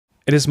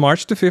It is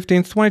March the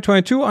 15th,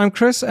 2022. I'm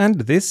Chris, and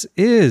this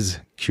is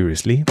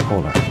Curiously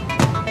Polar.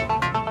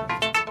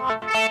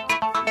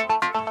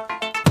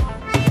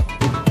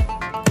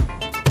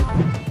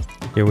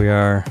 Here we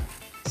are.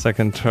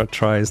 Second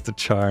try is the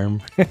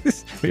charm.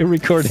 We're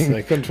recording.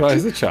 Second try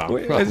is the charm.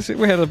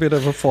 We had a bit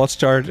of a false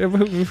start.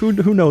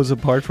 Who knows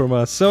apart from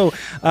us? So,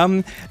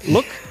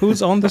 look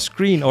who's on the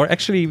screen. Or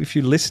actually, if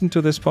you listen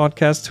to this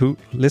podcast,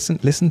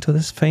 listen to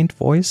this faint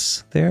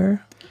voice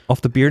there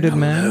of the bearded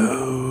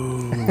man.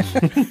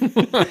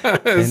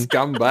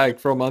 Come back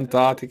from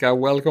Antarctica.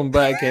 Welcome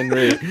back,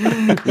 Henry.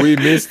 We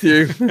missed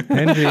you.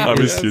 Henry, I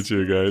missed you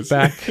too, guys.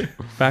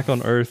 Back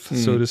on Earth,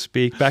 so to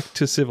speak. Back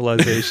to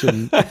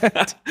civilization.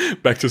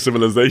 Back to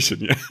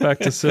civilization, yeah. Back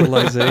to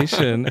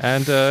civilization.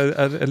 And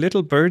a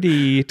little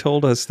birdie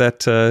told us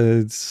that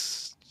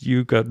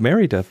you got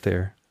married up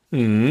there.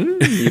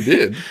 You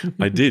did.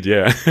 I did,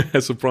 yeah. I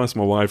surprised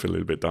my wife a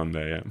little bit down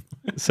there, yeah.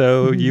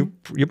 So you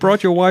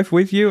brought your wife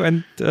with you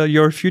and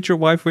your future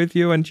wife with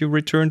you, and you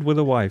returned with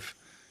a wife.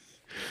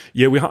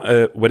 Yeah, we had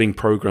a wedding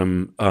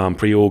program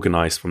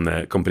pre-organized from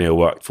the company I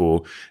worked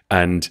for,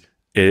 and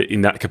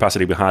in that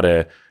capacity, we had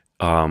a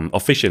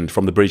officiant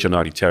from the British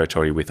Antarctic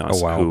Territory with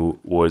us, who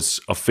was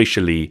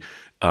officially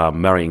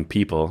marrying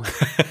people.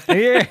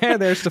 Yeah,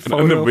 there's the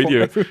photo. On the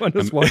video, everyone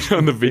is watching.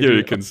 On the video,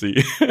 you can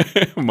see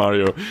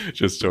Mario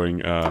just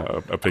showing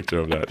a picture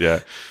of that. Yeah,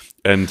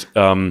 and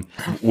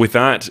with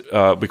that,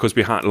 because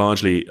we had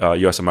largely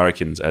U.S.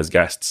 Americans as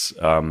guests,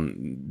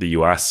 the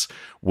U.S.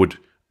 would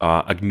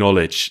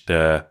acknowledge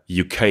the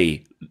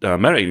UK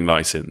marrying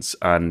license,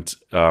 and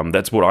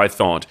that's what I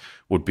thought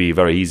would be a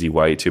very easy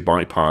way to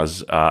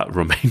bypass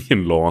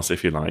Romanian laws,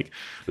 if you like.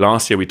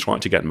 Last year, we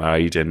tried to get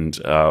married, and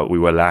we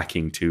were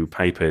lacking 2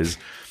 papers.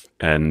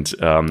 And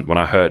when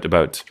I heard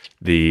about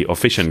the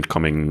officiant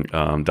coming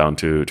down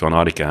to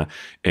Antarctica,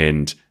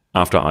 and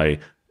after I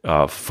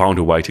found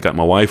a way to get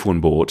my wife on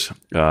board,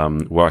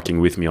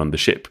 working with me on the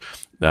ship,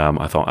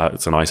 I thought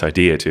it's a nice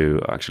idea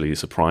to actually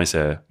surprise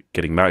her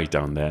getting married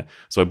down there.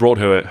 So I brought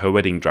her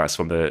wedding dress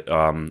from the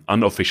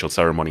unofficial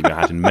ceremony we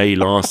had in May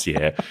last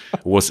year.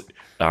 It was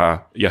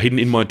hidden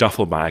in my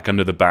duffel bag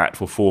under the bed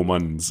for 4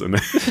 months, and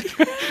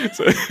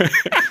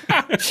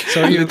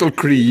so you little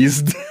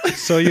creased.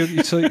 So you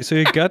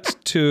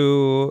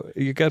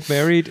got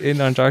married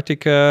in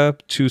Antarctica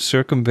to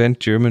circumvent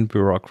German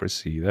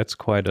bureaucracy. That's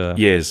quite a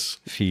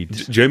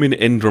feat. German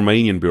and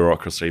Romanian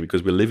bureaucracy,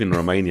 because we live in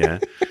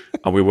Romania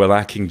and we were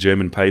lacking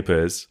German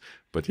papers.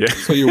 But yeah.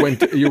 So you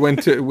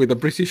went with a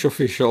British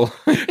official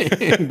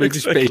in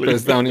British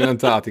papers down in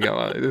Antarctica.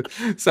 Well,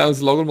 it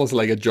sounds almost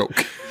like a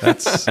joke.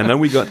 And then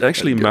we got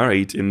actually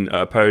married in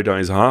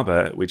Paradise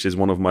Harbor, which is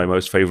one of my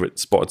most favorite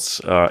spots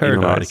in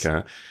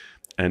Antarctica.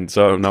 And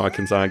so now I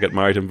can say I get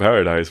married in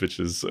Paradise, which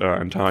is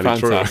entirely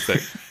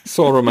fantastic. True.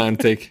 So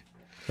romantic.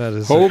 That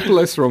is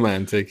hopeless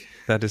romantic.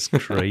 That is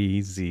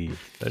crazy.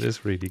 That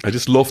is really crazy. I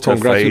just loved her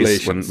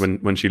face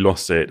when she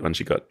lost it, when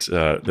she got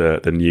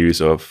the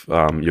news of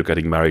you're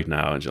getting married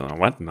now. And she's like,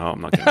 what? No,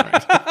 I'm not getting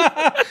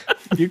married.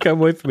 You come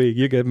with me.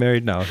 You get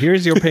married now.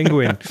 Here's your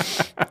penguin.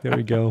 There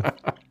we go.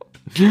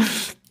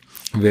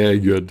 Very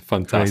good.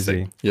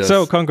 Fantastic. Yes.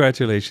 So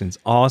congratulations.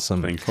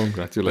 Awesome.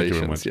 Congratulations. Thank you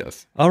very much.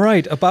 Yes. All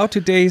right. About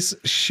today's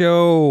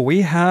show,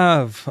 we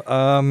have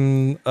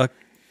a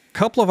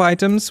couple of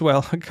items.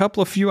 Well, a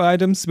couple of few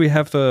items. We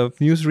have the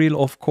newsreel,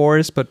 of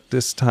course, but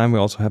this time we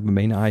also have a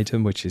main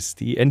item, which is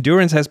the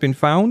Endurance has been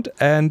found,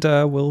 and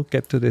we'll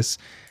get to this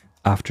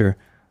after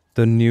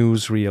the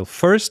newsreel.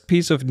 First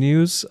piece of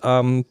news,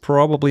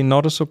 probably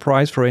not a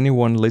surprise for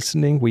anyone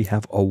listening. We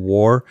have a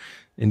war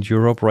in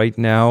Europe right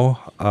now.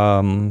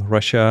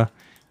 Russia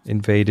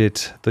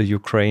invaded the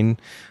Ukraine.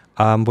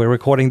 We're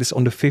recording this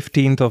on the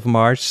 15th of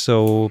March,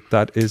 so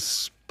that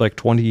is like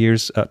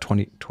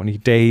 20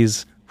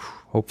 days.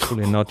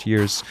 Hopefully not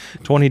years,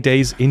 20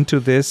 days into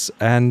this.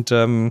 And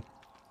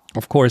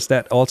of course,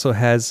 that also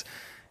has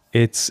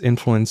its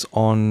influence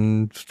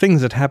on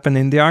things that happen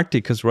in the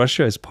Arctic, because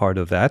Russia is part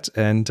of that.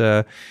 And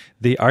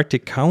the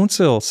Arctic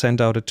Council sent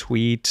out a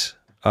tweet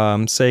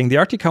saying the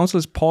Arctic Council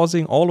is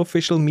pausing all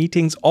official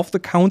meetings of the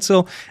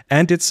Council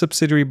and its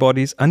subsidiary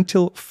bodies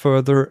until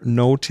further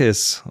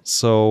notice.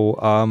 So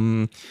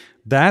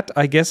that,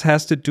 I guess,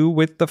 has to do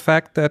with the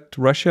fact that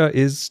Russia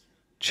is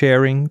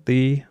chairing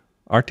the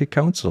Arctic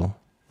Council.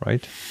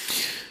 Right?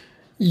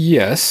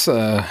 Yes.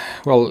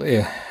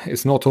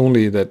 It's not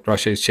only that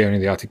Russia is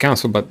chairing the Arctic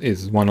Council, but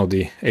is one of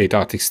the 8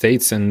 Arctic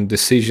states, and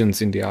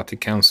decisions in the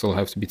Arctic Council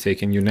have to be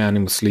taken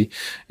unanimously.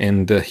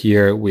 And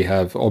here we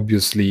have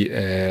obviously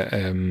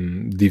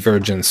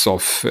divergence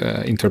of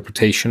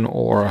interpretation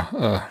or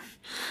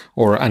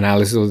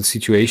analysis of the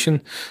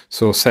situation.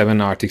 So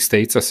 7 Arctic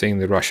states are saying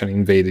that Russia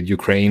invaded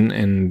Ukraine,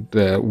 and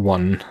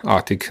 1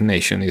 Arctic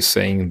nation is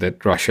saying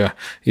that Russia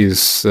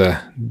is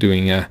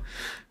doing a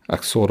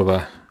sort of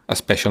a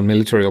special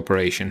military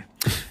operation.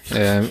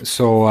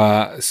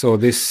 So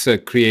this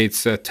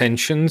creates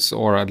tensions,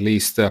 or at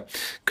least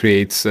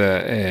creates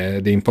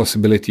the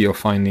impossibility of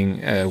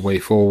finding a way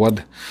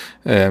forward.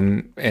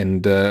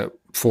 And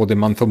for the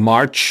month of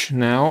March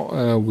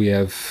now, we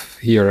have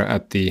here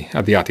at the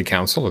Arctic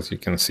Council, as you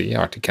can see,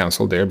 Arctic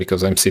Council there,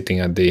 because I'm sitting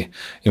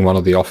in one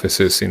of the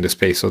offices in the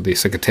space of the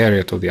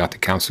Secretariat of the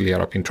Arctic Council here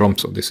up in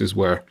Tromsø. This is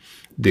where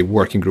the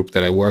working group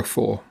that I work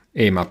for,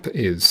 AMAP,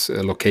 is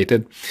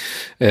located.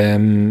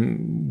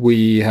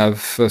 We have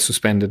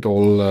suspended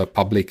all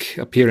public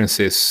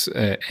appearances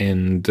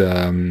and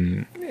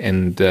we're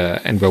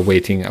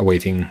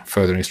awaiting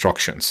further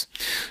instructions.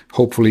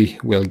 Hopefully,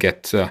 we'll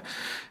get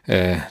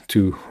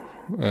to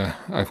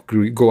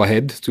go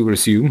ahead to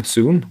resume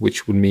soon,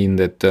 which would mean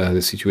that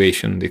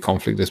the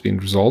conflict has been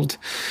resolved,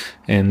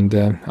 and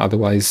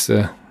otherwise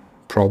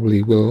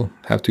probably we'll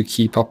have to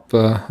keep up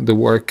the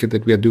work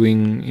that we are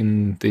doing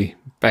in the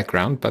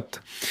background. But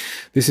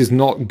this is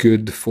not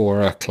good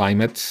for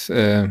climate,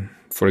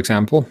 for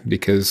example,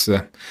 because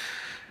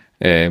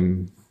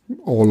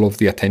all of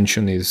the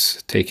attention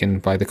is taken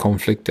by the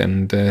conflict,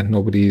 and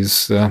nobody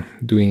is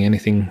doing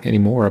anything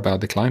anymore about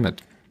the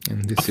climate.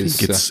 And this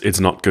it's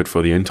not good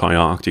for the entire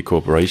Arctic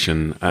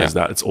cooperation, as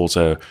that it's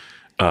also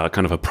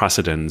kind of a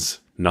precedence.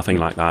 Nothing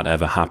like that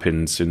ever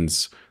happened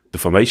since the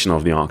formation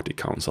of the Arctic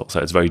Council. So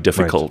it's very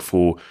difficult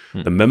for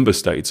the member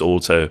states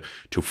also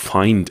to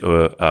find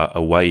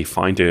a way,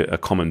 find a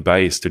common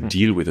base to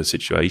deal with the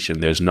situation.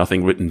 There's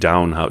nothing written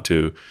down how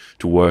to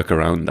work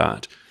around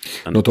that.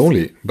 And not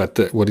only, but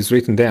what is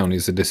written down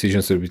is the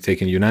decisions that will be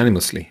taken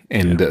unanimously.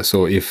 And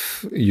so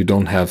if you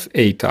don't have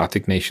 8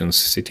 Arctic nations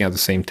sitting at the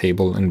same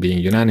table and being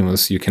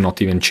unanimous, you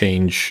cannot even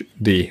change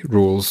the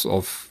rules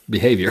of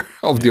behavior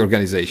of the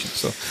organization.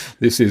 So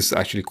this is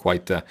actually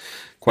quite a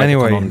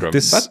conundrum.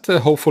 But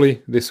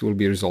hopefully this will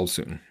be resolved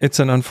soon. It's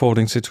an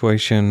unfolding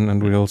situation,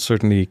 and we'll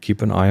certainly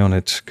keep an eye on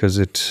it, because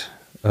it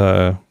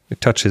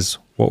touches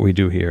what we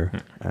do here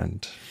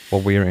and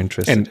what we are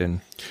interested in.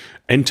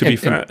 And to be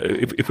fair,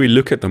 if we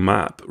look at the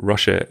map,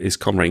 Russia is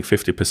covering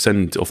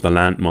 50% of the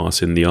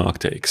landmass in the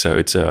Arctic. So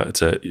it's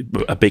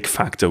a big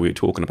factor we're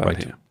talking about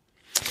here.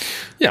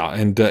 Yeah,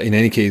 and in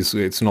any case,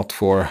 it's not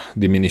for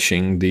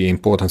diminishing the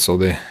importance of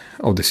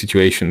the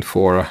situation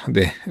for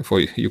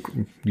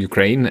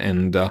Ukraine,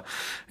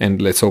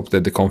 and let's hope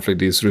that the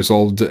conflict is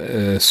resolved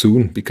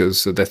soon,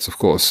 because that's of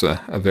course a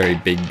very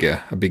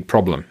big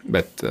problem.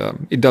 But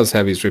it does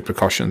have its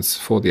repercussions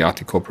for the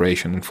Arctic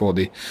cooperation and for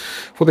the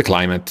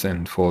climate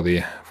and for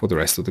the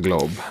rest of the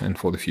globe and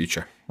for the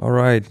future. All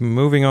right,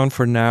 moving on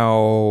for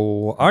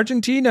now.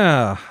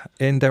 Argentina,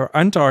 in their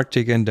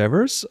Antarctic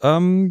endeavors,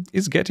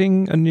 is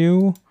getting a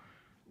new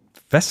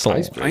vessel.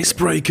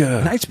 Icebreaker.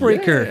 An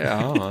icebreaker.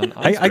 Yeah, an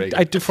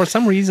icebreaker. For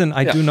some reason,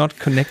 I do not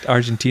connect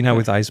Argentina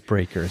with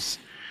icebreakers.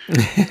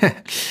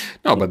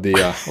 No, but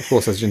of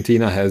course,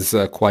 Argentina has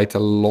quite a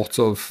lot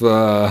of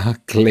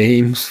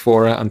claims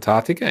for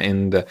Antarctica,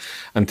 and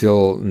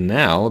until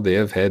now they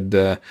have had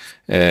the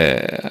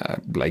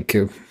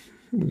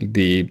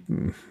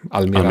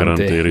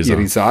Almirante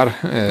Irizar,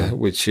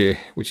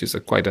 which is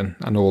quite an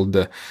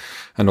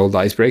old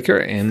icebreaker,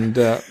 and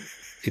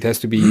it has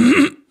to be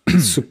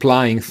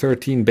supplying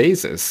 13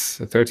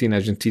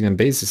 Argentinian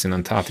bases in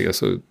Antarctica.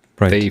 So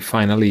they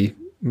finally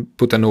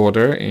put an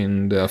order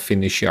in the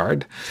Finnish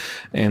yard,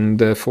 and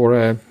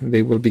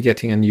they will be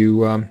getting a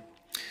new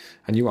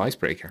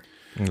icebreaker.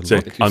 So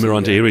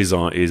Almirante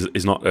Irizar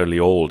is not only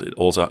old; it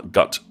also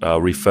got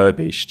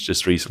refurbished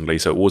just recently.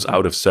 So it was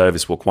out of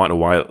service for quite a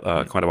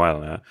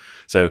while now.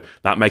 So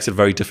that makes it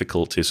very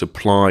difficult to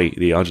supply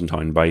the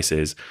Argentine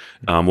bases.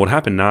 What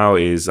happened now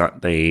is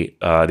that the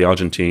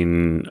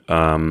Argentine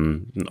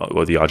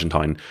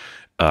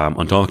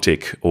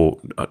Antarctic or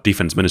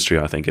Defense Ministry,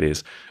 I think it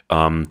is,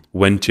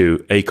 went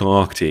to ACA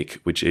Arctic,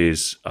 which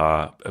is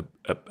a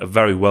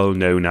very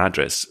well-known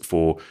address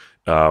for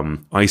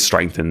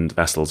ice-strengthened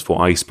vessels, for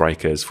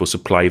icebreakers, for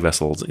supply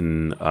vessels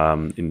in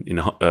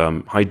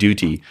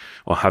high-duty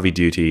or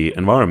heavy-duty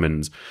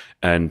environments.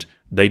 And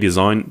they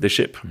designed the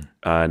ship,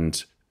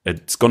 and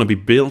it's going to be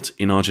built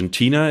in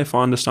Argentina, if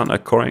I understand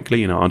that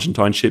correctly, in an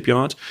Argentine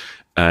shipyard.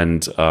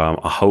 And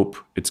I hope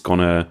it's going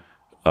to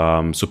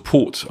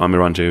support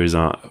Almirante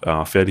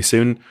Irizar fairly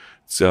soon.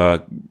 It's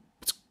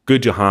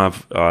good to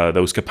have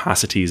those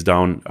capacities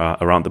down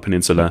around the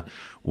peninsula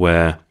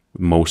where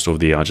most of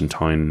the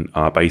Argentine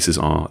bases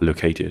are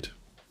located.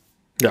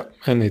 Yeah,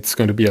 and it's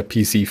going to be a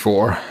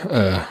PC4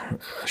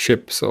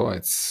 ship, so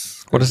it's...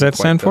 What does that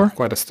stand for?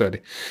 Quite a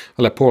sturdy.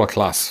 Well, a Polar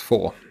Class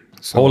 4.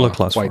 So Polar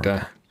Class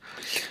 4.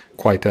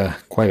 Quite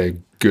a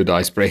good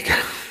icebreaker.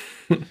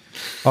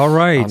 All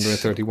right.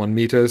 131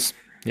 meters.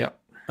 Yeah.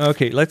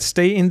 Okay, let's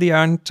stay in the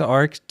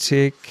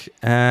Antarctic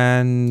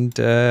and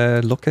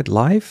look at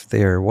life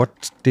there.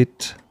 What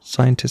did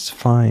scientists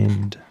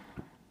find?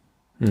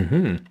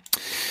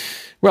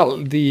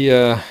 Well,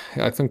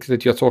 I think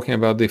that you're talking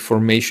about the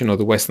formation of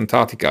the West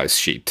Antarctic ice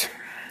sheet.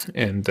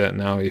 And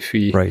now if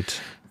we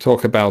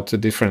talk about the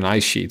different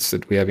ice sheets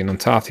that we have in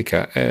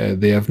Antarctica,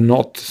 they have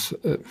not...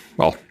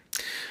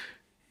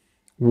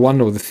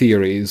 one of the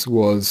theories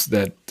was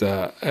that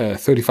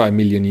 35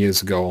 million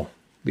years ago,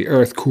 the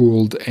Earth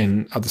cooled,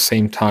 and at the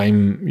same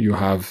time you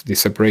have the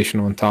separation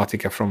of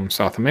Antarctica from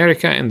South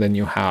America, and then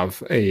you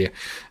have a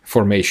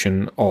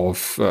formation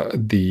of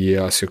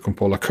the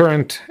circumpolar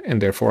current,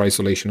 and therefore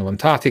isolation of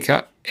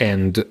Antarctica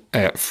and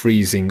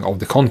freezing of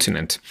the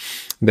continent.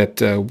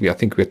 That I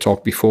think we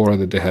talked before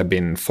that there have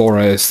been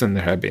forests and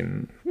there have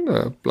been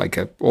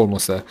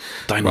almost a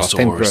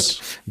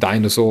temperate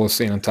dinosaurs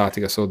in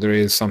Antarctica. So there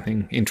is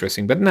something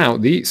interesting. But now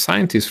the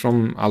scientists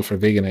from Alfred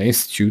Wegener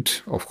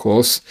Institute, of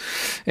course,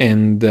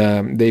 and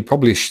they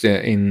published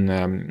in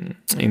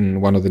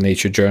one of the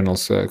nature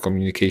journals,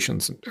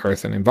 Communications,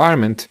 Earth and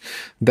Environment,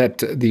 that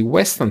the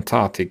West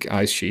Antarctic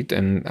ice sheet,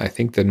 and I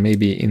think that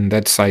maybe in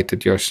that site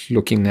that you're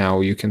looking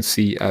now, you can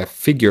see a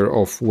figure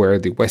of where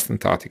the West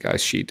Antarctic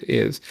ice sheet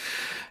is.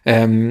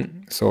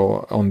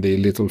 So on the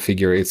little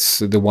figure, it's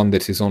the one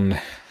that is in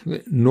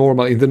the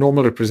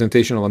normal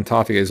representation of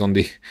Antarctica is on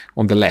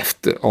the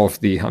left of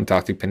the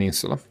Antarctic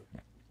Peninsula,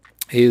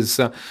 is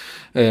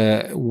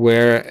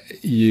where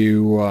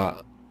you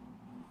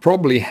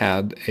probably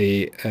had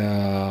a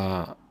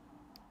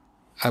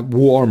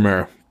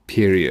warmer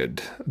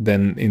period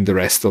than in the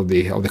rest of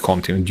the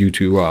continent due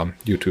to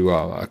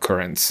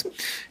currents,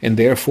 and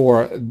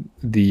therefore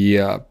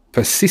the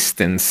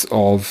persistence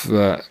of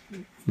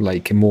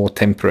more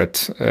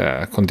temperate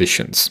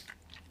conditions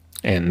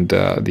and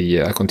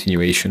the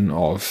continuation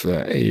of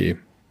a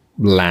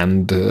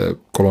land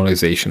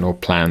colonization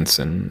of plants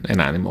and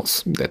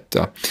animals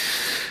that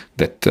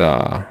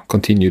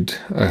continued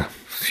a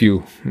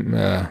few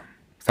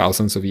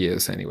thousands of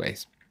years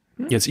anyways.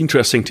 Yeah, it's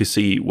interesting to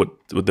see what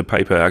the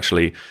paper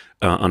actually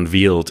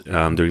unveiled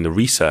during the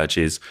research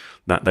is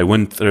that they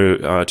went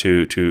through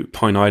to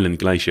Pine Island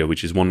Glacier,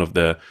 which is one of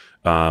the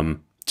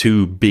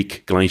two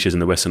big glaciers in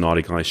the Western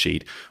Arctic ice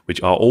sheet,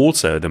 which are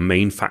also the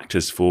main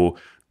factors for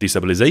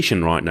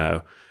destabilization right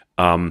now.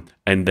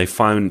 And they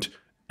found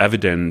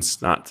evidence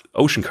that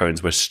ocean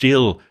currents were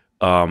still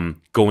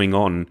going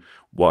on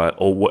were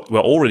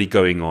already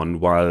going on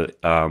while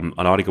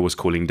Antarctica was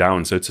cooling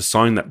down. So it's a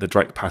sign that the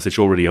Drake Passage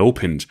already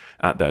opened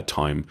at that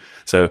time.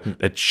 So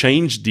it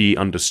changed the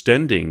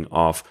understanding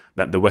of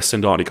that the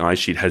Western Arctic ice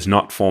sheet has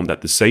not formed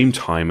at the same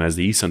time as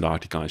the Eastern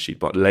Arctic ice sheet,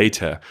 but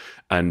later.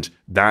 And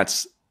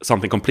that's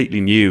something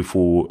completely new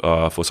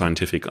for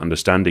scientific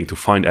understanding, to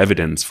find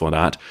evidence for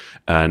that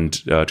and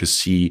to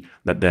see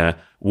that there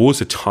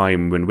was a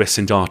time when West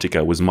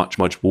Antarctica was much,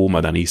 much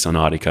warmer than East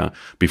Antarctica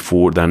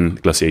before then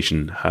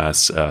glaciation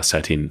has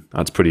set in.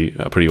 That's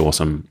pretty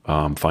awesome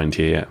find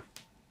here.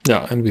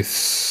 Yeah, and with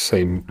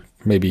say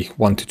maybe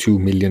 1 to 2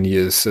 million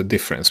years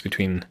difference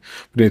between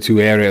the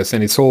two areas,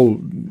 and it's all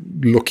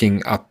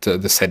looking at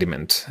the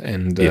sediment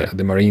and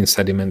the marine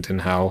sediment,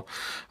 and how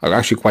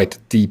actually quite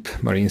deep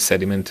marine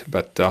sediment,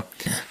 but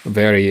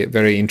very,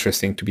 very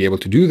interesting to be able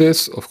to do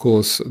this. Of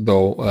course,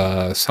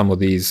 though, some of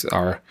these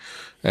are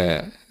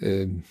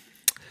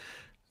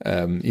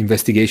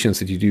investigations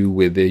that you do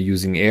with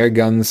using air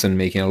guns and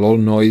making a lot of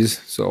noise.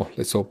 So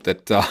let's hope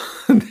that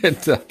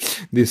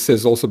this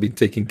has also been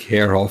taken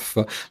care of,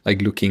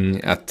 like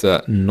looking at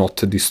not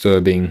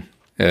disturbing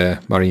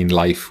marine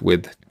life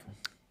with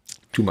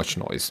too much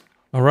noise.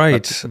 All right.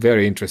 But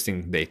very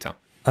interesting data.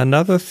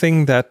 Another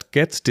thing that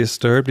gets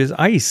disturbed is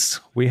ice.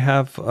 We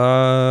have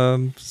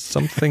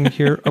something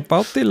here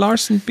about the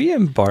Larsen B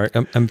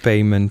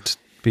embayment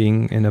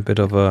being in a bit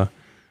of a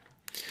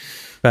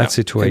bad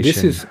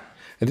situation.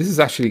 And this is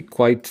actually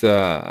quite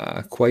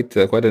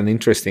an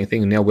interesting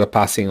thing. Now we're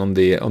passing on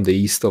the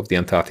east of the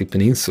Antarctic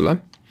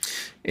Peninsula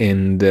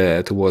and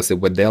towards the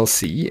Weddell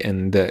Sea,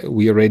 and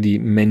we already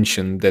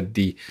mentioned that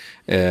the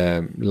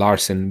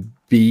Larsen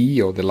B,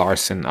 or the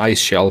Larsen ice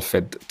shelf,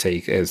 had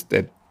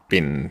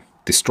been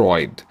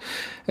destroyed.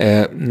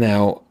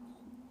 Now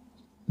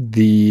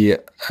the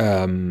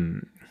how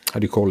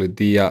do you call it?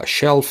 The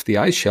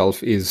ice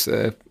shelf is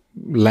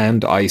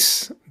land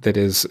ice that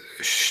is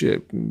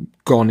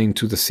gone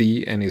into the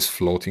sea and is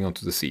floating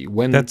onto the sea.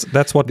 When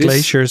that's what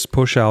glaciers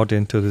push out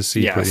into the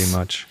sea, yes, pretty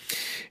much.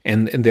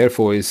 And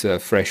therefore is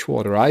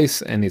freshwater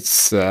ice, and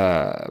it's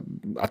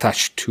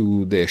attached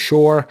to the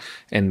shore.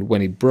 And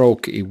when it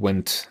broke, it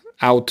went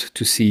out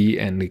to sea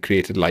and it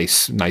created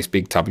nice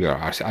big tabular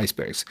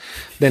icebergs.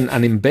 Then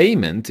an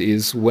embayment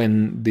is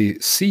when the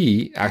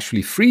sea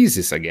actually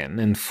freezes again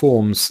and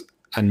forms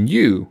a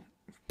new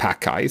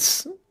pack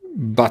ice,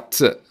 but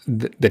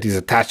that is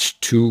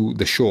attached to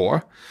the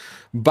shore,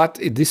 but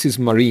this is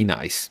marine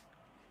ice,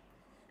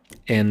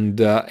 and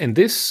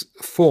this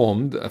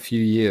formed a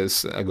few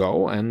years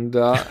ago, and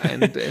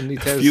it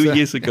has a few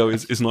years ago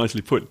is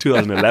nicely put.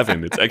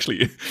 2011. It's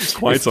actually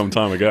quite some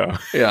time ago.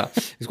 Yeah,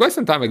 it's quite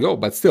some time ago,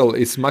 but still,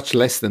 it's much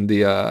less than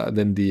the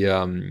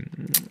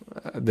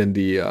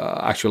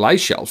actual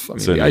ice shelf. I mean,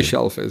 Certainly. the ice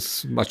shelf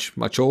is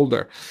much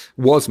older,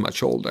 was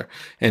much older,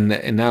 and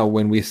now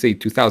when we say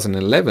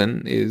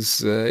 2011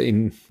 is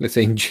in, let's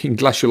say, in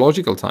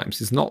glaciological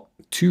times, it's not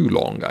too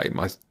long. I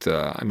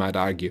might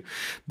argue,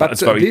 but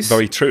That's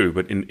very true.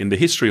 But in the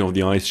history of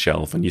the ice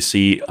shelf, and you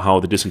see how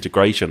the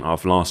disintegration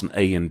of Larsen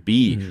A and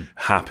B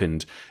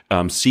happened,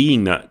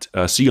 seeing that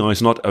sea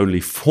ice not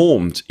only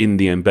formed in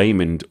the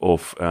embayment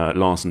of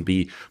Larsen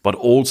B, but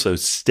also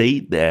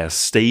stayed there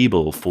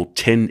stable for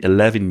 10,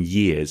 11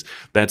 years.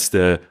 That's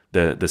the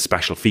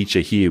special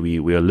feature here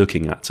we are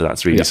looking at. So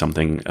that's really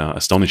something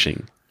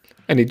astonishing.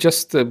 And it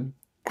just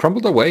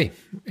crumbled away,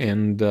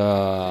 and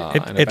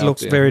it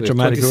looks very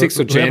dramatic. 26th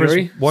of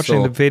January.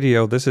 Watching the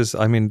video, this is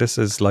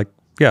like,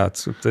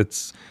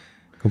 it's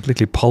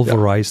completely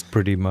pulverized,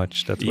 pretty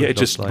much. That's what it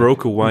just like.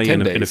 broke away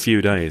in a days.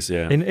 few days.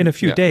 Yeah, in a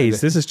few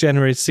days. This is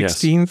January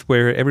 16th,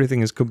 where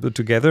everything is put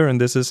together,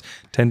 and this is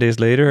 10 days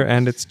later,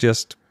 and it's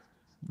just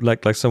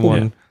like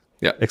someone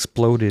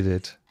exploded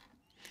it.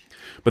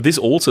 But this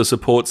also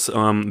supports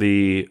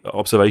the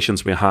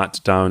observations we had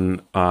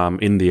down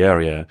in the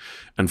area.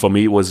 And for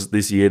me, it was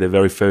this year the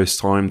very first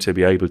time to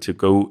be able to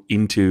go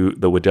into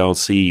the Weddell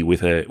Sea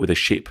with a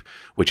ship,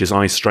 which is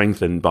ice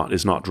strengthened, but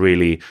is not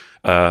really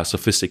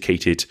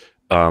sophisticated.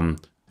 One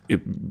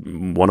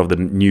of the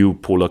new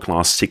Polar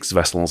Class 6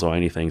 vessels or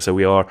anything. So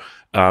we are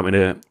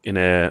in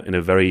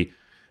a very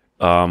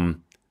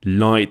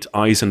light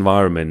ice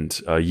environment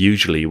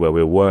usually where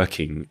we're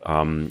working,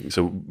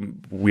 so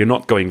we're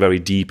not going very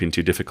deep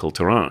into difficult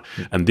terrain,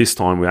 and this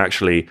time we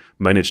actually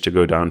managed to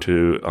go down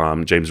to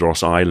James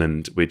Ross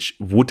Island, which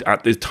would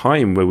at the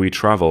time where we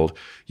traveled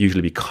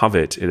usually be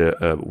covered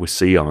with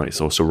sea ice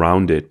or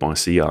surrounded by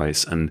sea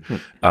ice, and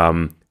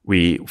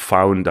we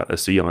found that the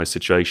sea ice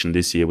situation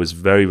this year was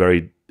very,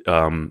 very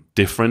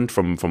different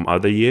from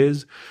other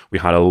years. We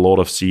had a lot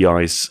of sea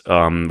ice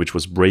which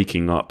was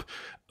breaking up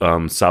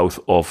south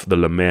of the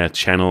Le Maire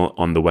Channel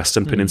on the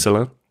Western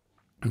Peninsula.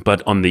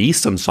 But on the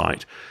eastern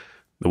side,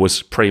 there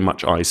was pretty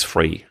much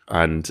ice-free.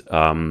 And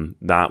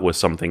that was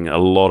something a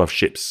lot of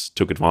ships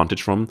took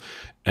advantage from.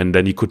 And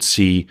then you could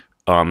see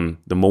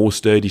the more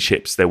sturdy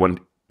ships, they went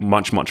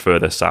much, much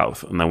further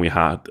south. And then we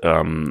had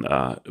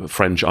a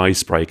French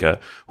icebreaker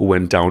who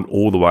went down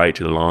all the way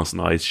to the Larsen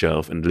ice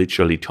shelf and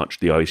literally touched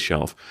the ice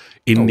shelf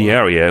in the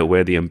area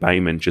where the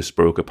embayment just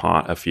broke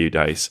apart a few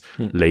days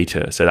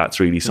later. So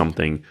that's really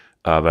something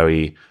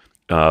very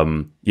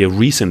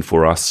recent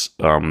for us,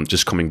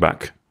 just coming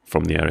back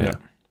from the area.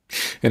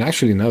 And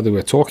actually, now that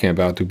we're talking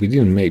about it, we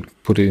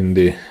didn't put it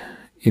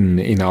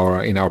in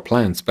our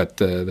plans, but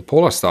the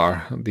Polar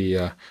Star,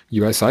 the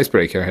U.S.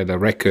 icebreaker, had a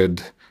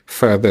record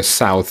further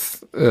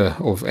south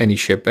of any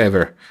ship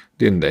ever,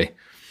 didn't they?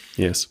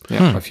 Yes.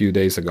 Yeah, a few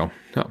days ago.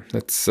 Yeah,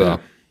 that's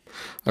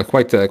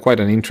quite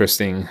an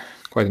interesting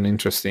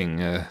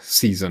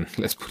season,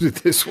 let's put it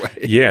this way.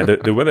 Yeah,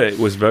 the weather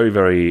was very,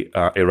 very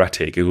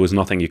erratic. It was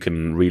nothing you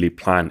can really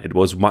plan. It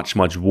was much,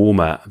 much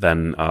warmer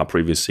than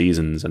previous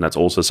seasons, and that's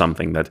also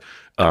something that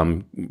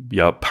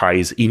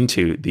ties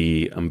into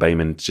the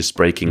embayment just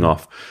breaking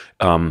off.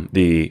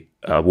 The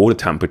water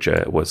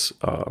temperature was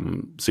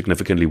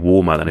significantly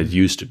warmer than it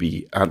used to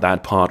be at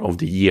that part of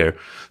the year.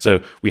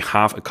 So we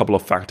have a couple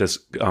of factors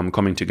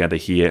coming together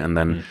here, and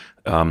then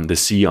the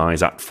sea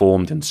ice that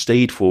formed and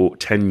stayed for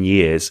 10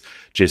 years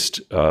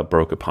just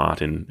broke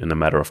apart in a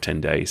matter of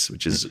 10 days,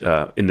 which is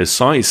in the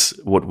size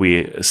what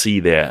we see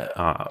there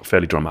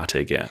fairly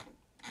dramatic. Yeah.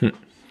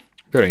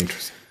 Very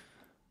interesting.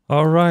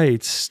 All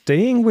right,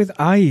 staying with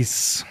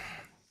ice.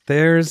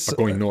 We're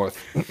going north.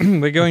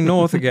 We're going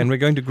north again. We're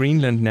going to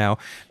Greenland now.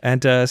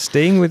 And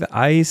staying with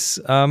ice,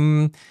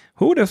 who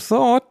would have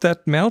thought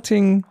that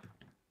melting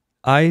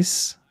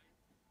ice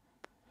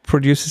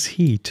produces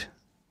heat?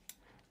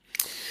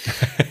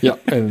 Yeah,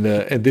 and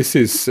this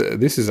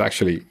is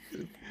actually,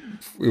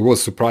 it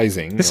was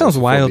surprising. This sounds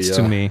wild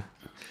to me.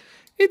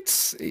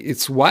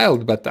 It's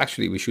wild, but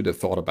actually we should have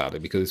thought about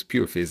it because it's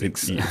pure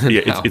physics.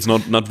 It's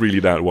not really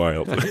that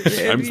wild.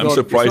 I'm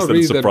surprised that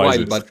it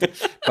surprises. But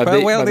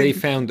they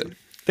found it.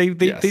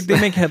 They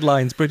make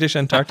headlines. British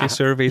Antarctic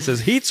Survey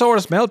says heat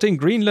source melting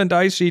Greenland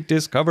ice sheet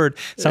discovered.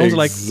 Sounds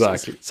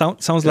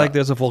like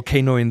there's a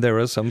volcano in there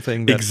or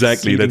something.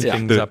 Exactly. That's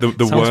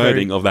the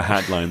wording of the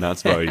headline.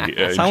 That's very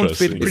sounds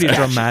interesting. pretty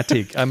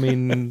dramatic. I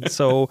mean,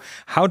 so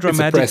how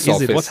dramatic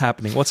is it? What's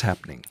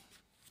happening?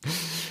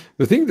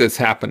 The thing that's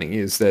happening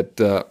is that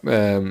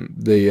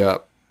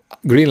the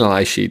Greenland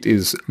ice sheet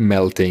is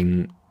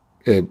melting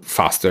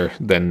faster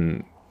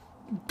than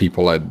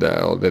people had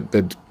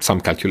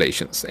some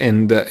calculations,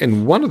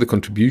 and one of the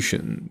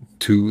contribution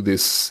to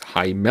this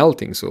high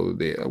melting, so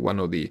one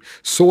of the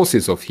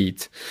sources of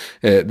heat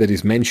that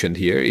is mentioned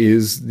here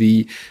is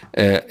the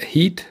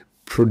heat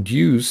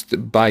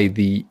produced by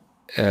the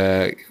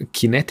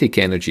kinetic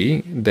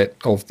energy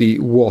of the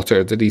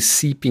water that is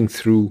seeping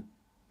through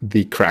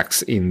the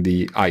cracks in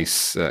the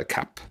ice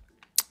cap.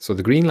 So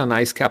the Greenland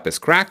ice cap has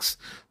cracks.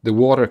 The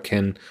water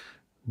can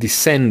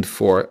descend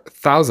for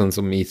thousands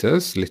of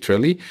meters,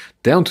 literally,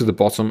 down to the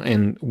bottom.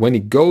 And when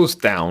it goes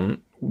down,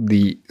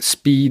 the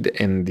speed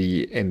and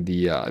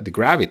the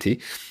gravity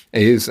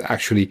is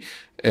actually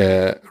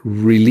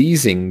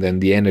releasing then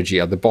the energy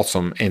at the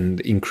bottom and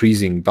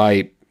increasing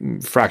by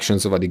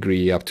fractions of a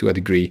degree up to a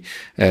degree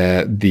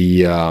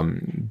the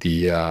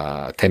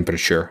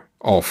temperature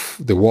of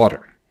the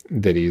water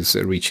that is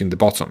reaching the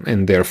bottom,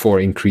 and therefore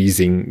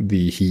increasing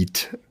the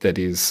heat that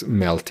is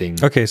melting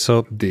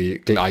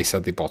the ice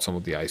at the bottom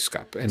of the ice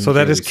cap. And so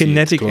that is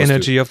kinetic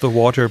energy of the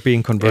water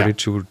being converted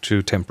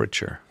to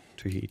temperature,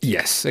 to heat.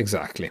 Yes,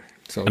 exactly.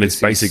 So and it's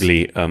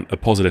basically a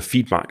positive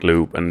feedback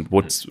loop. And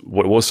what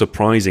was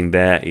surprising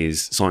there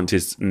is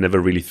scientists never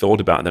really thought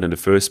about that in the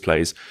first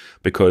place,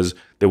 because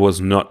there was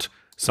not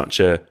such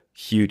a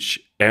huge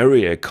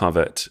area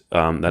covered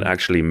that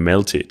actually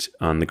melted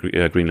on the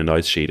Greenland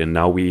ice sheet. And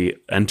now we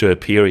enter a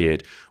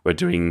period where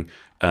during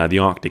the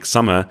Arctic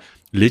summer,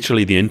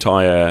 literally the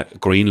entire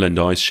Greenland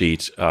ice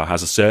sheet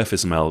has a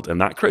surface melt, and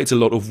that creates a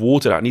lot of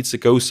water that needs to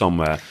go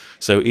somewhere.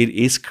 So it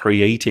is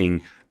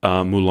creating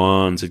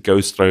moulins. It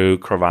goes through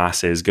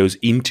crevasses, goes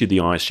into the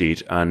ice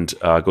sheet, and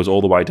goes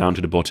all the way down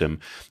to the bottom.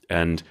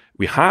 And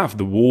we have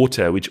the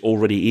water, which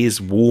already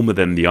is warmer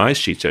than the ice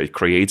sheet, so it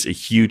creates a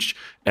huge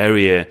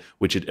area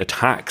which it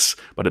attacks.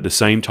 But at the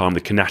same time,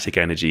 the kinetic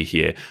energy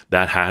here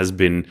that has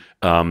been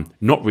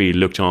not really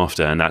looked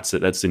after, and that's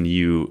the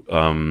new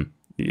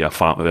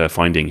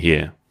finding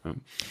here.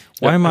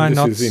 Why am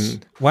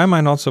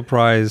I not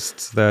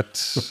surprised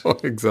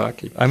that?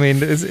 Exactly. I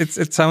mean,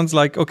 it sounds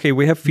like, okay,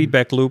 we have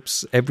feedback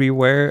loops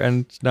everywhere,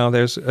 and now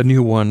there's a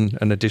new one,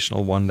 an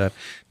additional one that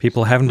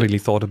people haven't really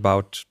thought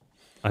about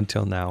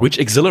until now, which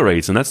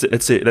exhilarates. And that's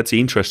the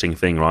interesting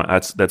thing,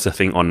 right? That's the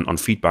thing on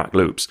feedback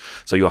loops.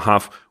 So you'll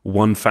have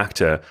one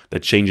factor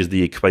that changes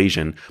the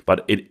equation,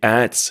 but it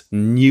adds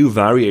new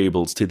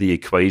variables to the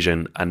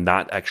equation, and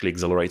that actually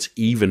exhilarates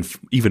even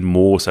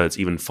more, so it's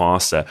even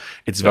faster.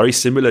 It's very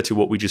similar to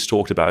what we just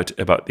talked about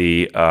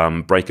the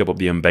breakup of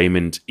the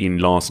embayment in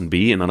Larsen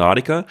B in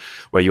Antarctica,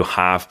 where you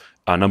have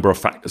a number of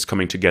factors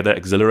coming together,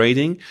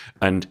 exhilarating,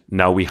 and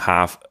now we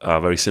have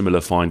a very similar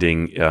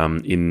finding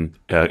in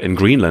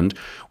Greenland,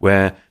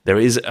 where there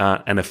is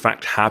an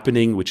effect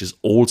happening, which is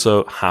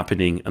also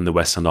happening in the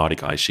West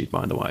Antarctic ice sheet,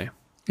 by the way.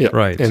 Yeah,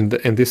 right. And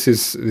this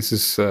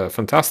is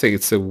fantastic.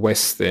 It's in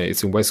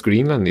West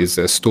Greenland. It's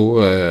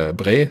Store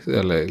Bre,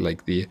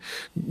 like the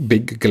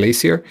big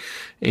glacier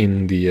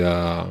in the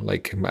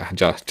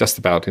just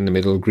about in the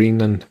middle of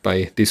Greenland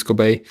by Disco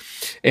Bay.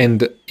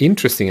 And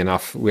interesting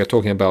enough, we are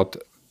talking about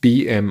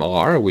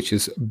BMR, which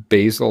is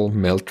basal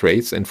melt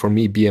rates, and for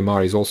me,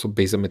 BMR is also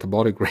basal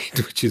metabolic rate,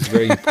 which is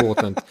very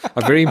important.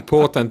 A very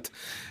important.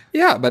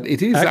 Yeah, but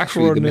it is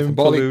actually the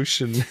metabolic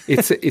pollution.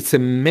 It's a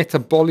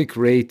metabolic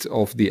rate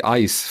of the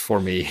ice for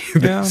me.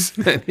 Yeah.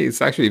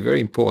 It's actually very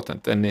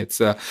important, and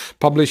it's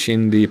published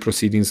in the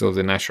Proceedings of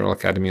the National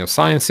Academy of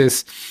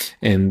Sciences,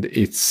 and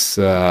it's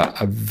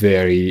a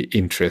very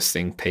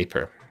interesting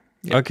paper.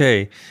 Yeah.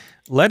 Okay.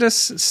 Let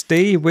us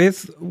stay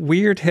with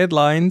weird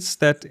headlines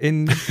that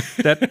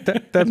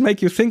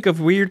make you think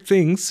of weird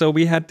things. So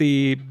we had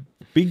the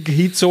big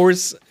heat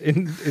source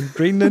in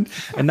Greenland,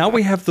 and now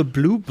we have the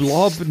blue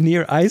blob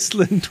near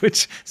Iceland,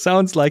 which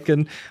sounds like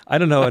an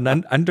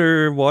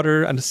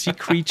undersea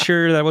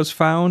creature that was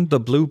found, the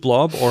blue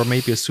blob, or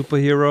maybe a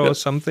superhero or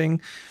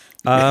something.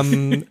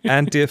 And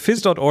the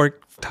phys.org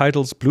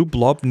titles "Blue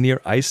Blob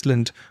near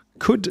Iceland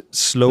could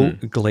slow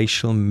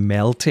glacial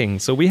melting."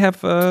 So we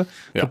have the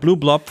blue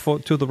blob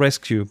to the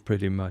rescue,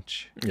 pretty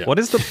much. Yeah. What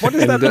is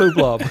that blue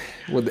blob?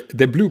 Well,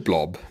 the blue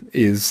blob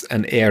is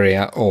an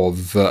area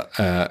of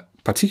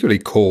particularly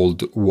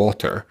cold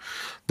water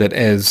that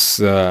has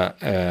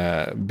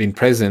been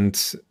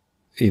present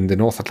in the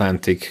North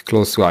Atlantic,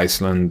 close to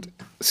Iceland,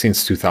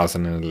 since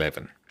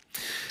 2011.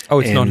 Oh,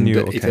 it's not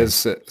new. Okay. It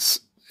has.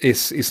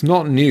 It's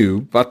not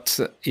new, but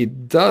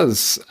it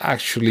does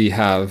actually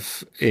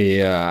have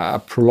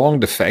a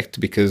prolonged effect,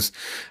 because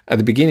at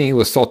the beginning it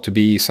was thought to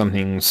be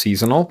something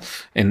seasonal,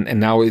 and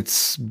now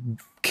it's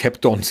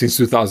kept on since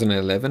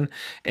 2011,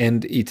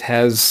 and it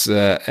has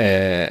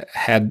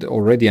had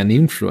already an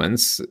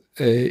influence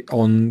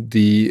on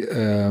the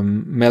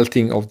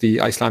melting of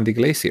the Icelandic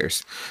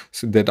glaciers,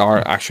 so that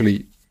are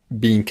actually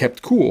being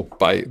kept cool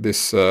by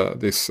this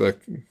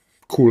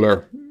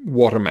cooler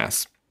water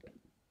mass.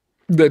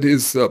 That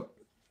is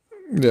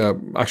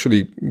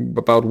actually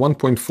about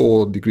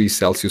 1.4 degrees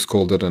Celsius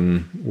colder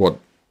than what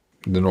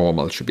the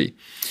normal should be.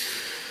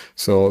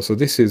 So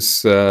this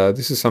is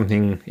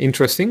something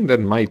interesting that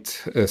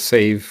might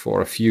save for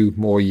a few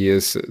more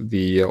years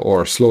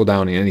or slow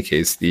down, in any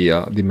case,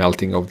 the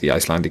melting of the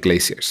Icelandic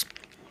glaciers.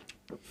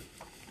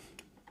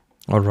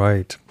 All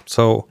right.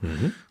 So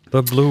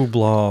the blue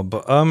blob.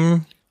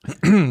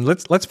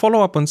 Let's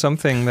follow up on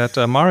something that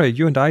Mario,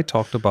 you and I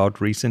talked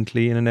about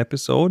recently in an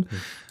episode.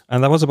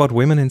 And that was about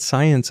women in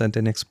science and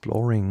in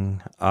exploring.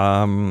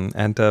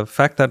 And the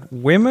fact that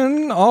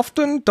women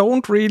often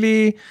don't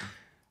really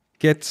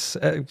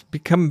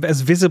become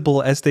as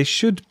visible as they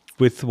should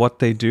with what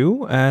they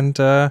do. And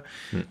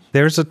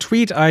there's a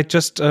tweet I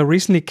just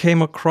recently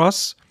came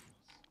across,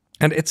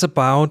 and it's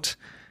about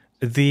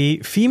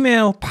the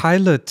female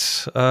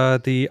pilot,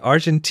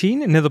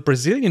 the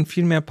Brazilian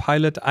female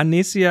pilot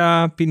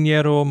Anísia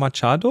Pinheiro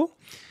Machado,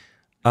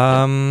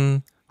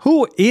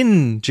 who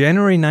in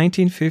January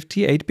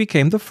 1958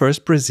 became the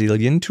first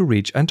Brazilian to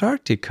reach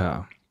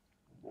Antarctica.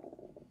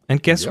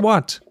 And guess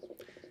what?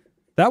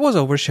 That was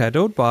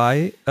overshadowed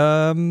by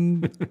a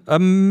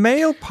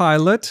male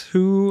pilot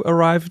who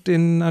arrived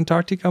in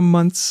Antarctica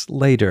months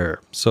later.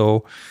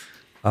 So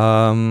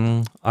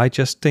I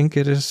just think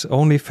it is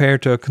only fair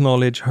to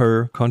acknowledge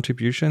her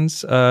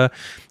contributions.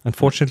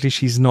 Unfortunately,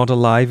 she's not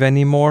alive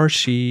anymore.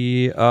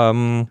 Here's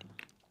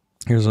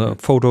a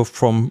photo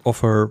of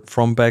her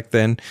from back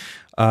then.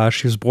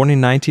 She was born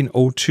in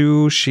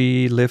 1902.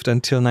 She lived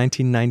until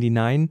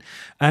 1999.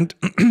 And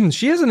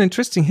she has an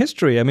interesting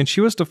history. I mean,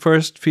 she was the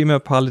first female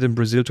pilot in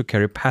Brazil to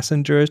carry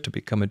passengers, to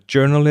become a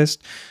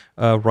journalist,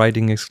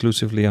 writing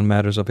exclusively on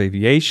matters of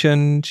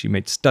aviation. She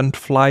made stunt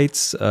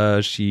flights.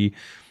 She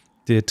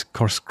did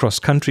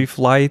cross-country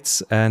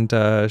flights. And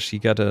she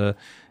got in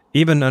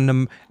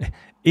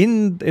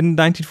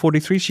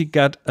 1943, she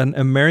got an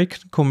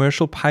American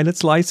commercial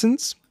pilot's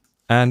license.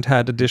 And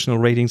had additional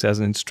ratings as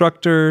an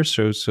instructor,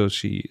 so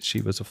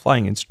she was a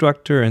flying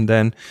instructor, and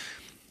then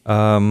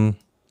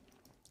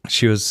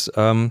she was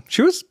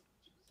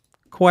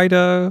quite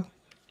an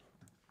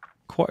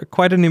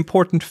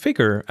important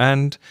figure,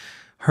 and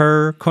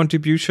her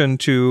contribution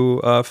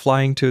to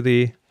flying to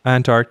the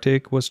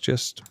Antarctic was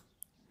just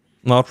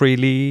not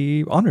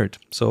really honored.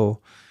 So.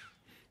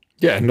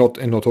 Yeah, and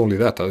not only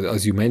that,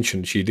 as you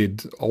mentioned, she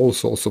did all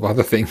sorts of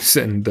other things,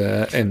 and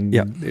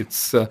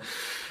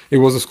it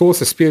was, of course,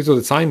 a spirit of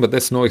the time, but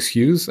that's no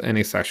excuse, and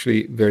it's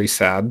actually very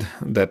sad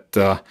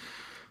that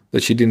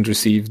she didn't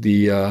receive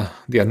the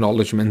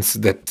acknowledgements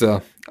that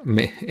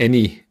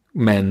any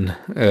man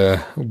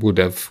would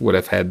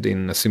have had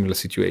in a similar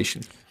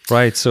situation.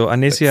 Right. So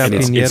Anísia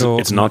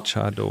Pinheiro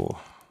Machado,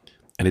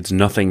 and it's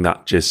nothing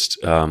that just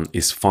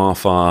is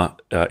far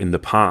in the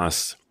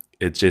past.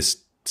 It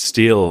just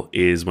still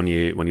is when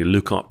you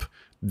look up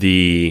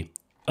the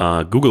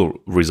Google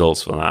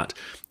results for that.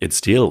 It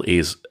still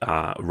is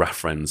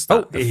referenced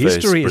that the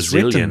history first is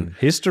Brazilian written.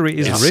 History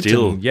is written.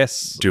 Still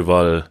yes,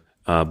 Duval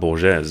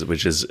Borges,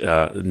 which is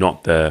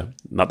not the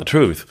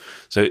truth.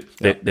 So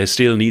there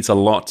still needs a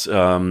lot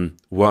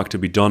work to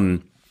be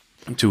done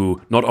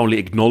to not only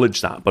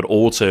acknowledge that, but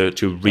also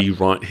to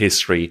rewrite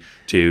history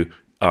to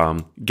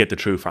get the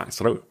true facts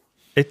through.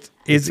 It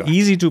is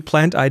easy to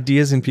plant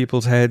ideas in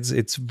people's heads.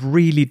 It's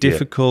really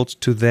difficult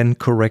to then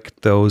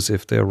correct those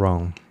if they're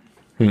wrong.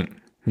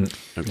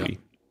 Okay.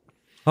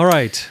 All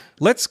right,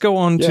 let's go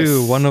on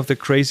to one of the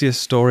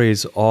craziest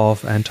stories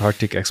of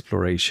Antarctic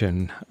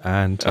exploration.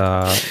 And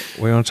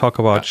we're going to talk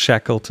about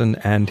Shackleton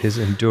and his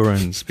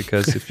endurance,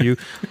 because if you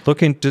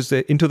look into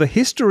the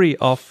history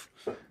of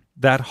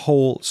that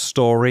whole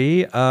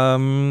story,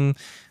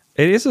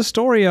 it is a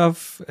story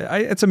of,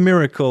 it's a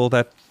miracle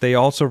that they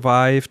all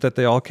survived, that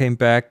they all came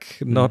back.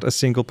 Not a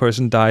single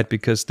person died,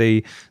 because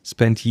they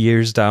spent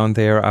years down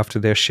there after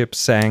their ship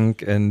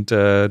sank and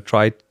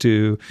tried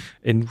to,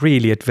 in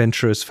really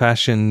adventurous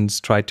fashions,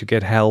 tried to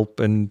get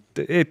help. And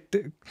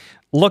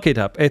look it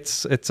up.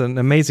 It's an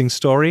amazing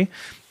story.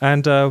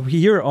 And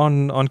here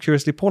on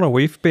Curiously Polar,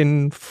 we've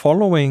been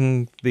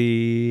following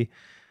the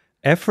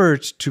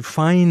effort to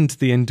find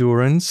the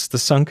Endurance, the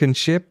sunken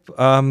ship,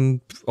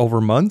 over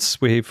months.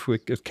 We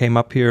came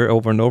up here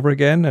over and over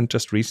again, and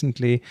just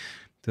recently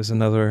there's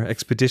another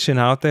expedition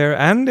out there,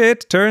 and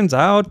it turns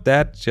out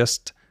that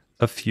just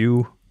a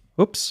few...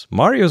 Oops,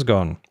 Mario's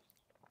gone.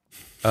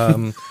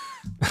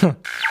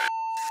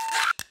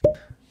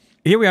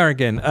 Here we are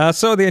again.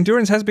 So the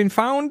Endurance has been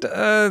found.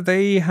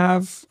 They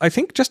have, I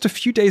think, just a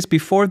few days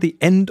before the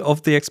end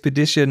of the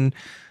expedition,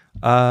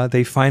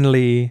 they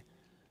finally...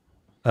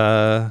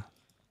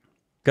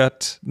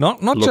 got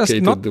not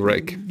located just the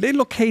wreck. They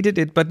located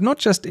it, but not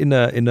just in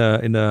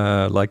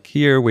a like,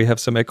 here we have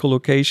some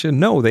echolocation.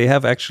 No, they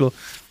have actual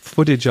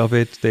footage of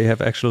it. They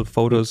have actual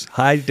photos,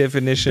 high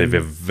definition. They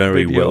were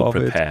very well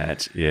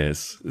prepared.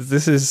 Yes,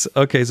 this is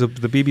okay. So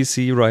the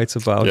BBC writes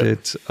about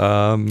it.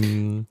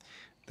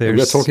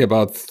 We're talking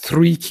about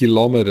 3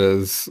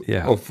 kilometers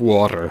of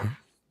water.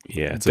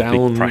 Yeah, it's a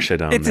big pressure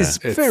down there. It is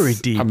very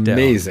deep.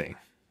 Amazing. Down.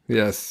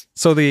 Yes.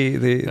 So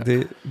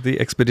the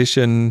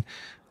expedition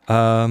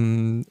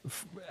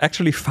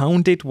actually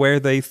found it where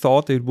they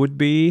thought it would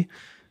be,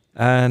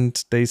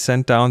 and they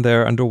sent down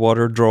their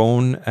underwater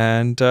drone,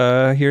 and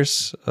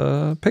here's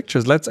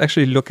pictures. Let's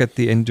actually look at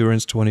the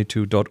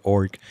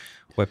endurance22.org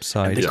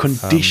website. And the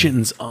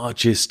conditions are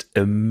just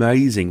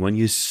amazing. When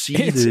you see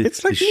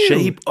it's like the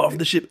shape of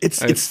the ship,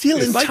 it's still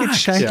intact. Like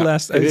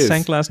it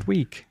sank last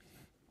week.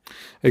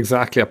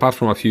 Exactly. Apart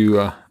from a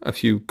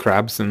few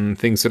crabs and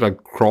things that are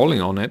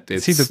crawling on it,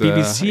 it's, see, the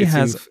BBC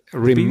has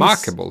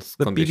remarkable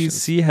the conditions.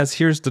 BBC has,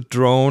 here's the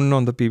drone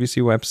on the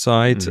BBC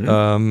website,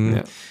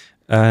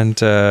 and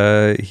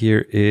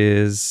here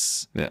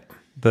is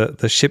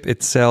the ship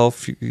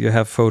itself. You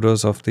have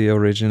photos of the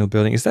original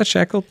building. Is that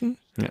Shackleton?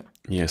 Yeah.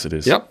 Yes, it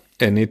is. Yep.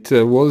 and it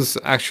was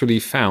actually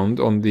found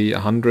on the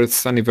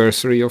 100th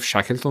anniversary of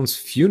Shackleton's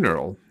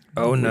funeral.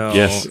 Oh no!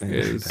 Yes.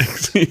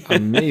 Is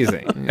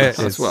amazing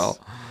as well.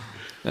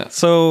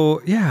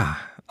 So yeah,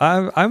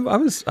 I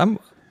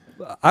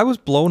was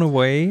blown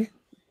away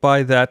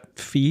by that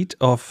feat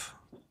of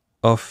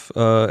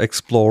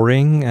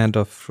exploring and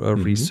of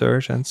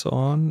research and so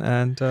on.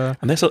 And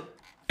there's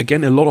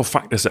again a lot of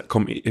factors that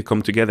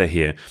come together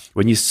here.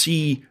 When you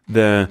see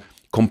the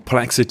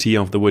complexity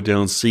of the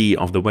Weddell Sea,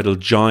 of the Weddell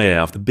Gyre,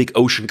 of the big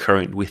ocean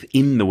current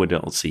within the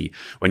Weddell Sea,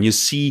 when you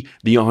see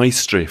the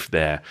ice drift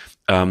there,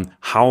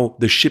 how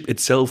the ship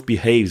itself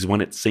behaves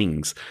when it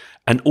sinks,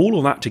 and all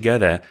of that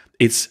together,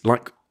 it's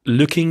like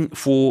looking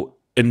for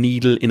a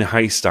needle in a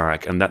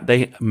haystack, and that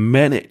they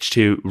managed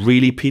to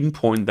really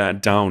pinpoint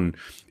that down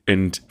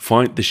and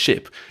find the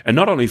ship, and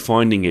not only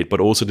finding it, but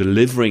also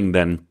delivering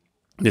then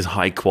this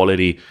high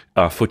quality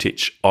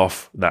footage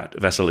of that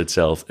vessel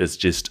itself is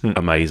just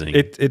amazing.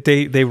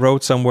 They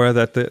wrote somewhere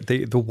that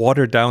the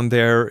water down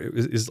there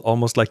is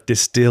almost like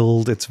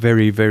distilled. It's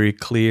very, very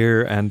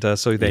clear, and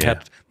so they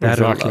had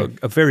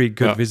a very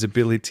good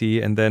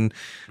visibility. And then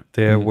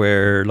there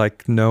were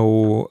like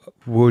no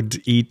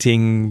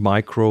wood-eating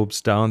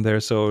microbes down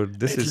there. So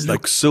this is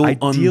like so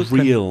ideal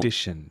unreal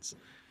conditions.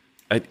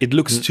 It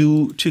looks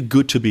too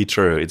good to be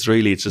true. It's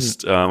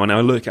just when I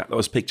look at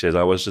those pictures,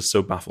 I was just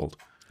so baffled.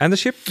 And the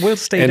ship will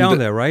stay down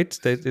there, right?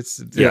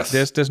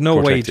 There's no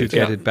way to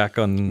get it back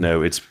on.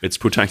 No, it's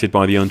protected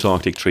by the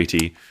Antarctic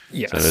Treaty.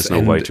 Yes, so there's no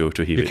way to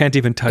heave it. You can't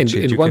even touch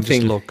it. You can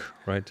just look,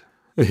 right?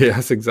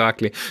 Yes,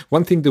 exactly.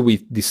 One thing that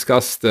we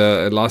discussed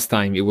last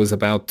time, it was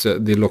about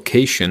the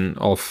location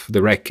of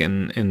the wreck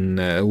in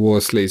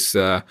Worsley's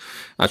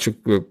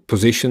actual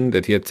position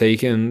that he had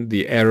taken,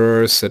 the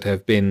errors that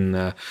have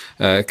been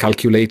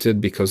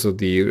calculated because of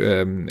the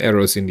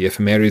errors in the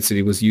ephemerides that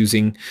he was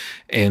using,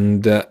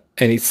 and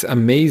it's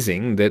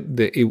amazing that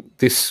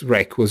this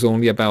wreck was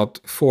only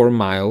about 4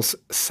 miles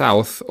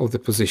south of the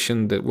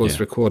position that was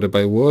recorded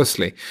by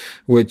Worsley,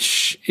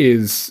 which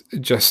is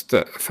just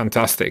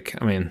fantastic.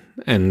 I mean,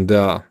 and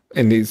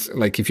it's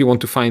like, if you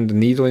want to find the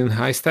needle in a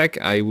haystack,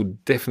 I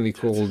would definitely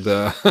call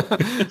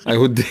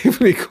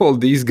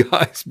these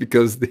guys,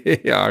 because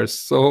they are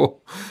so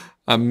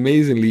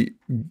amazingly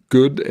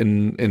good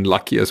and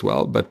lucky as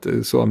well, but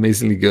so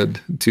amazingly good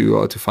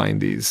to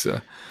find these.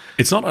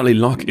 It's not only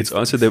luck; it's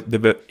also they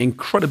were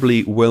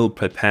incredibly well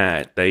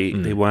prepared.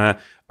 They were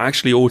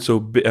actually also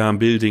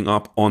building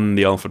up on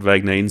the Alfred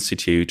Wegener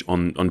Institute,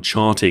 on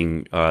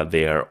charting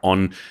there,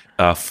 on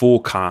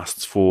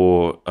forecasts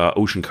for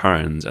ocean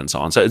currents and so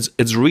on. So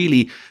it's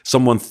really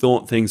someone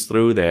thought things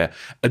through there.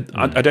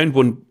 I don't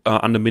want to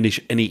diminish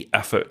any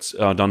efforts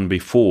done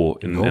before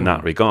in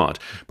that regard,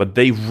 but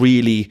they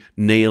really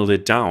nailed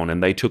it down,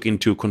 and they took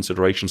into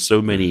consideration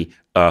so many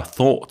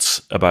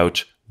thoughts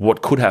about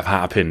what could have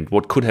happened,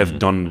 what could have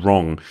done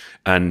wrong,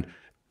 and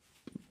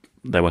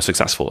they were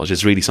successful. It's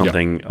just really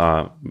something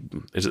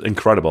it's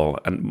incredible.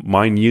 And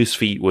my news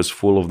feed was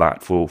full of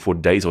that for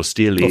days, or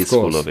still is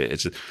full of it.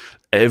 It's just,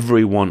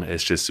 everyone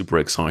is just super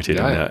excited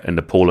in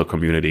the polar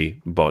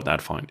community about that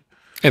find.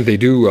 And they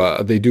do.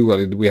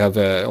 We have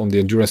on the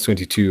Endurance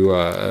 22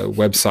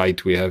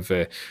 website, we have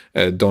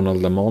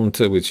Donald Lamont,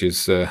 who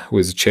is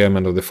the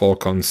chairman of the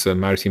Falklands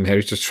Maritime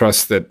Heritage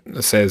Trust, that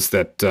says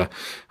that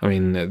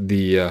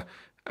the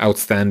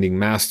outstanding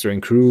master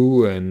and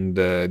crew and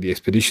the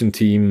expedition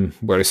team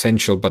were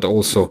essential, but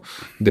also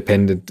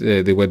dependent.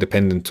 They were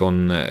dependent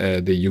on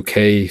the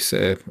UK's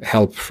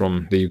help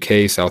from the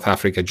UK, South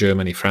Africa,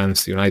 Germany,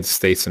 France, the United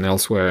States, and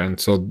elsewhere. And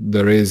so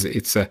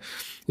it's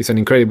an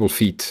incredible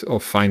feat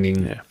of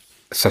finding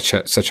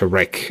such a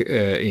wreck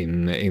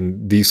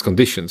in these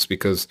conditions,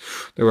 because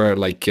there were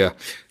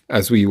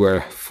as we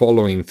were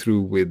following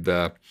through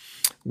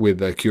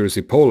with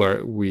Curiosity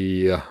Polar,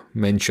 we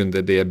mentioned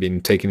that they had been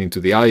taken into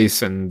the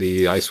ice, and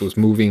the ice was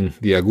moving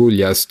the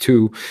Agulhas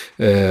too.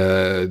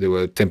 There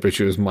were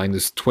temperatures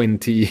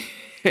 -20,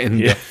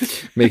 and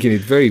making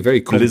it very,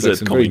 very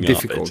complex and very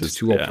difficult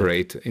to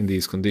operate in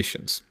these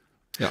conditions.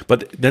 Yeah.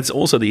 But that's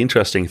also the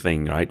interesting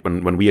thing, right?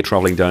 When we are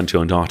traveling down to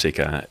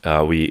Antarctica,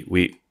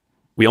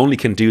 we only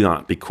can do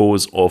that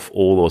because of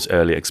all those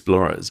early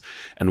explorers.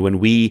 And when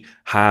we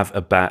have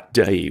a bad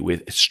day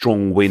with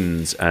strong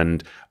winds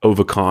and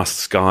overcast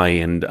sky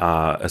and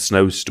a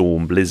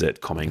snowstorm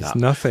blizzard coming up,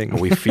 nothing. And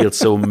we feel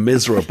so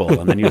miserable.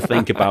 And then you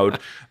think about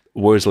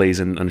Worsley's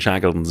and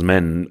Shackleton's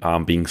men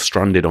being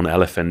stranded on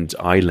Elephant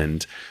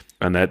Island,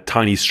 and that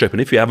tiny strip.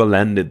 And if you ever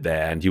landed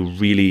there and you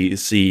really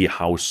see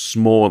how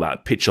small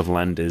that pitch of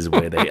land is,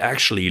 where they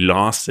actually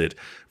lasted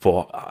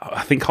for,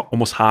 I think,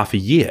 almost half a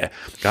year,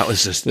 that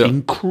was just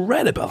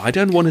incredible. I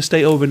don't want to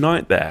stay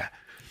overnight there.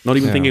 Not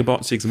even thinking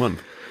about 6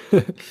 months.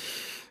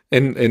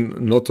 And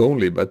not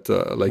only, but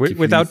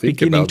without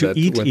beginning to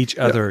eat each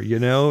other,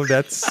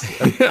 that's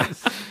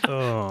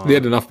they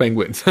had enough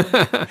penguins.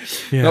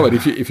 No, but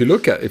if you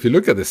look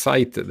at the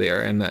site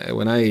there, and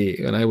when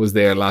I was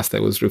there last, I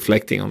was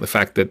reflecting on the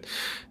fact that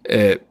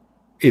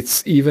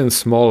it's even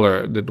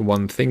smaller than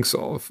one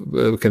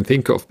can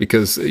think of,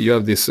 because you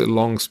have this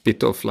long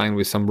spit off line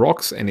with some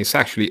rocks, and it's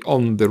actually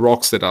on the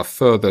rocks that are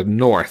further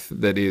north.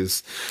 That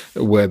is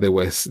where there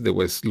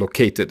was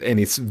located, and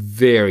it's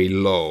very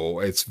low.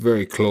 It's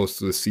very close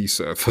to the sea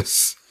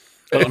surface.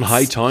 On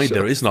high tide,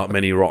 there is not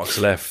many rocks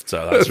left,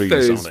 so that's really there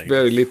is something.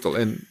 very little,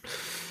 and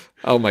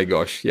oh my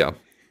gosh, yeah.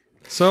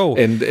 So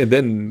and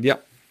then yeah.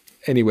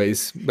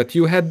 Anyways, but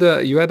you had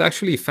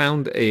actually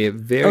found a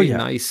very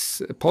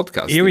nice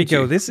podcast. Here we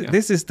go. This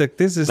is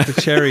the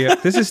cherry.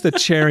 This is the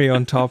cherry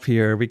on top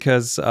here,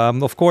 because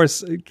of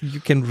course you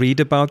can read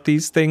about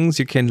these things,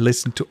 you can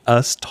listen to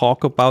us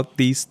talk about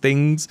these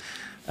things,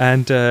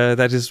 and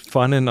that is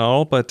fun and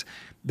all. But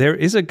there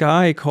is a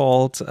guy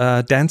called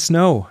Dan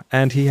Snow,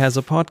 and he has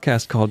a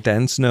podcast called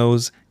Dan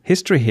Snow's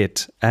History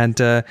Hit,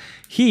 and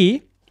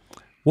he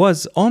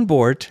was on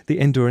board the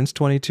Endurance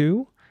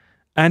 22.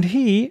 And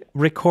he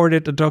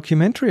recorded a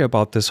documentary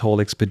about this whole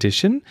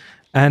expedition.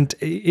 And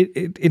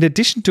in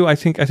addition to, I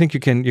think you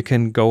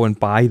can go and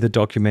buy the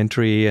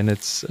documentary, and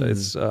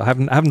I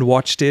haven't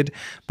watched it,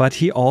 but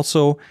he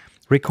also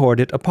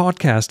recorded a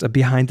podcast, a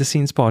behind the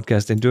scenes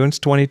podcast, Endurance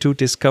 22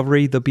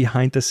 Discovery: The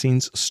Behind the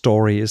Scenes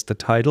Story is the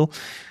title,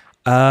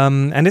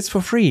 and it's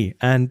for free.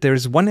 And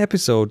there's one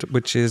episode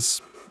which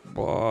is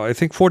I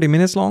think 40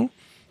 minutes long,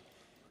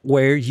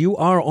 where you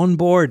are on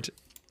board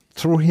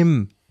through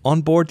him.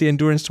 On board the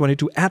Endurance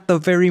 22 at the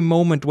very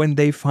moment when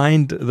they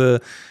find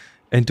the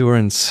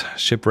Endurance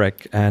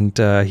shipwreck, and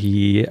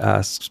he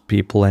asks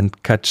people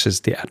and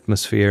catches the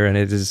atmosphere, and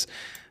it is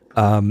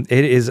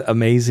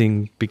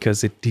amazing,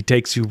 because he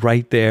takes you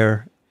right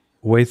there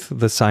with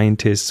the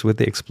scientists, with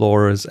the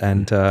explorers,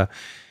 and I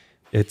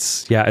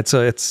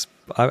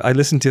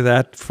listened to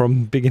that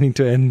from beginning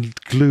to end,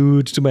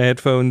 glued to my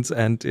headphones,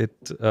 and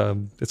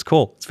it's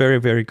cool. It's very,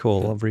 very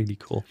cool. Really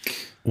cool.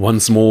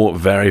 Once more,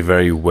 very,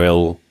 very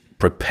well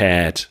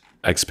prepared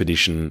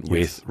expedition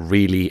with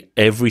really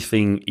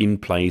everything in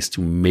place to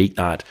make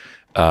that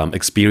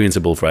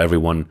experienceable for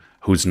everyone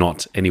who's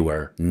not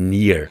anywhere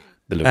near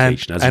the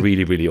location. That's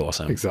really, really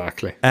awesome.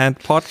 Exactly. And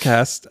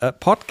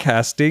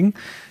podcasting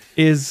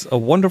is a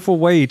wonderful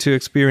way to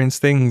experience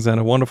things and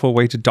a wonderful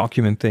way to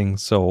document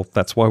things. So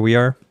that's why we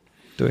are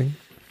doing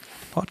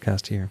a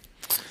podcast here.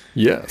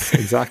 Yes,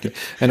 exactly.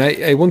 And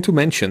I want to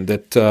mention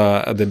that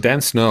the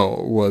Dan Snow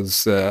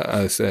was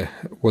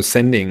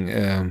sending,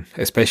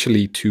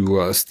 especially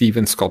to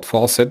Stephen Scott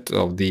Fawcett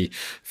of the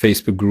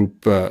Facebook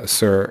group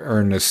Sir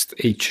Ernest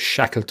H.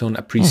 Shackleton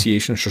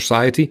Appreciation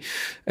Society,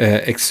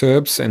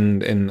 excerpts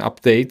and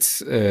updates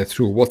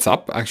through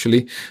WhatsApp,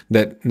 actually,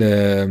 that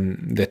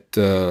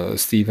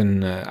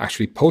Stephen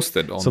actually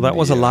posted on. So that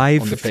was a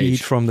live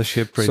feed from the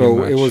ship, pretty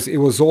much. So it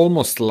was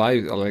almost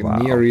live,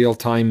 near real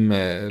time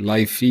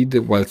live feed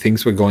while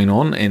things were going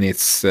on, and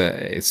it's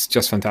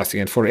just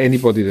fantastic. And for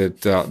anybody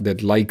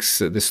that likes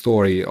the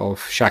story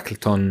of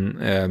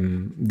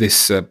Shackleton,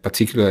 this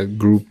particular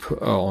group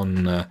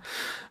on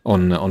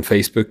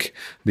Facebook,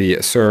 the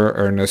Sir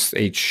Ernest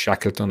H.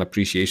 Shackleton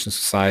Appreciation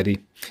Society,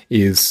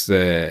 is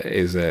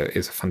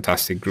a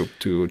fantastic group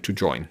to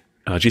join.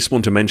 I just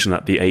want to mention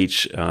that the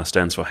H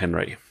stands for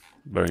Henry.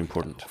 Very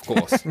important. Of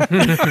course.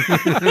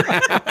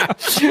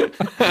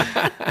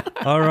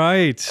 All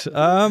right.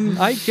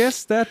 I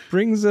guess that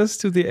brings us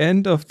to the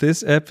end of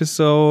this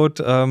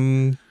episode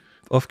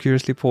of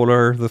Curiously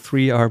Polar. The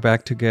three are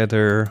back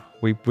together.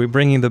 We're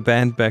bringing the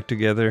band back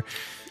together.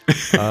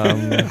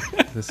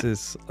 This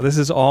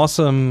is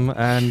awesome.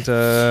 And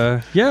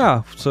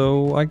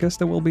so I guess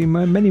there will be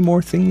many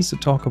more things to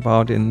talk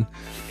about in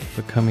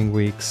the coming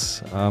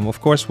weeks.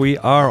 Of course, we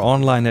are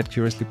online at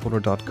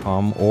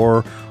curiouslypolar.com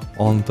or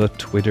on the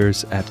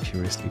Twitters at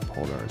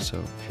curiouslypolar. So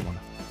if you want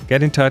to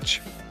get in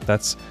touch,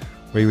 that's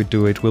where you would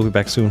do it. We'll be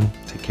back soon.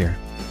 Take care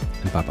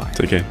and bye-bye.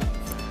 Take care.